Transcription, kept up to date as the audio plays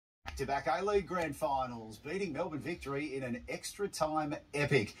Back-to-back A-League Grand Finals, beating Melbourne Victory in an extra-time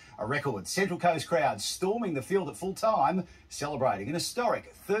epic. A record Central Coast crowd storming the field at full time, celebrating an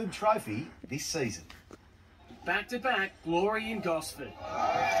historic third trophy this season. Back-to-back glory in Gosford.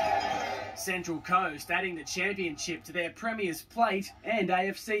 Central Coast adding the championship to their Premier's plate and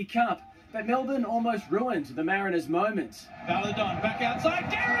AFC Cup. But Melbourne almost ruined the Mariners' moment. Valadon back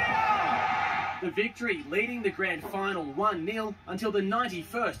outside, Derrier! The Victory leading the grand final 1-0 until the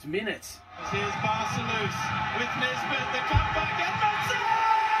 91st minute. Here's Barcelus with Nisbet, the cutback, Edmondson!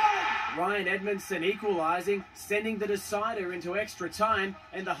 Ryan Edmondson equalising, sending the decider into extra time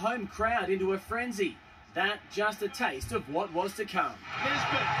and the home crowd into a frenzy. That just a taste of what was to come.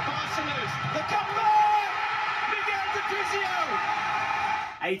 Nisbet, Barcelus, the cutback! Miguel De Pizio!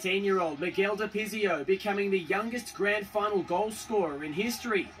 18-year-old Miguel De Pizio becoming the youngest grand final goal scorer in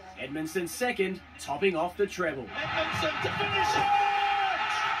history. Edmondson second, topping off the treble. Edmondson to finish it!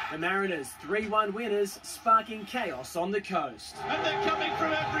 The Mariners 3-1 winners, sparking chaos on the coast. And they're coming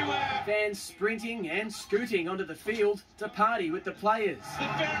from everywhere. Fans sprinting and scooting onto the field to party with the players. The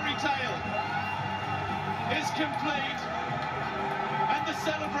fairy tale is complete and the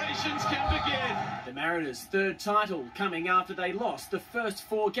celebrations can begin. The Mariners' third title coming after they lost the first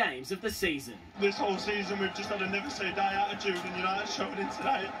 4 games of the season. This whole season we've just had a never say die attitude, and United showed it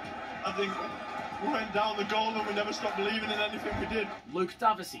today. I think we went down the goal and we never stopped believing in anything we did. Luke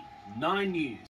Dovesey, 9 News.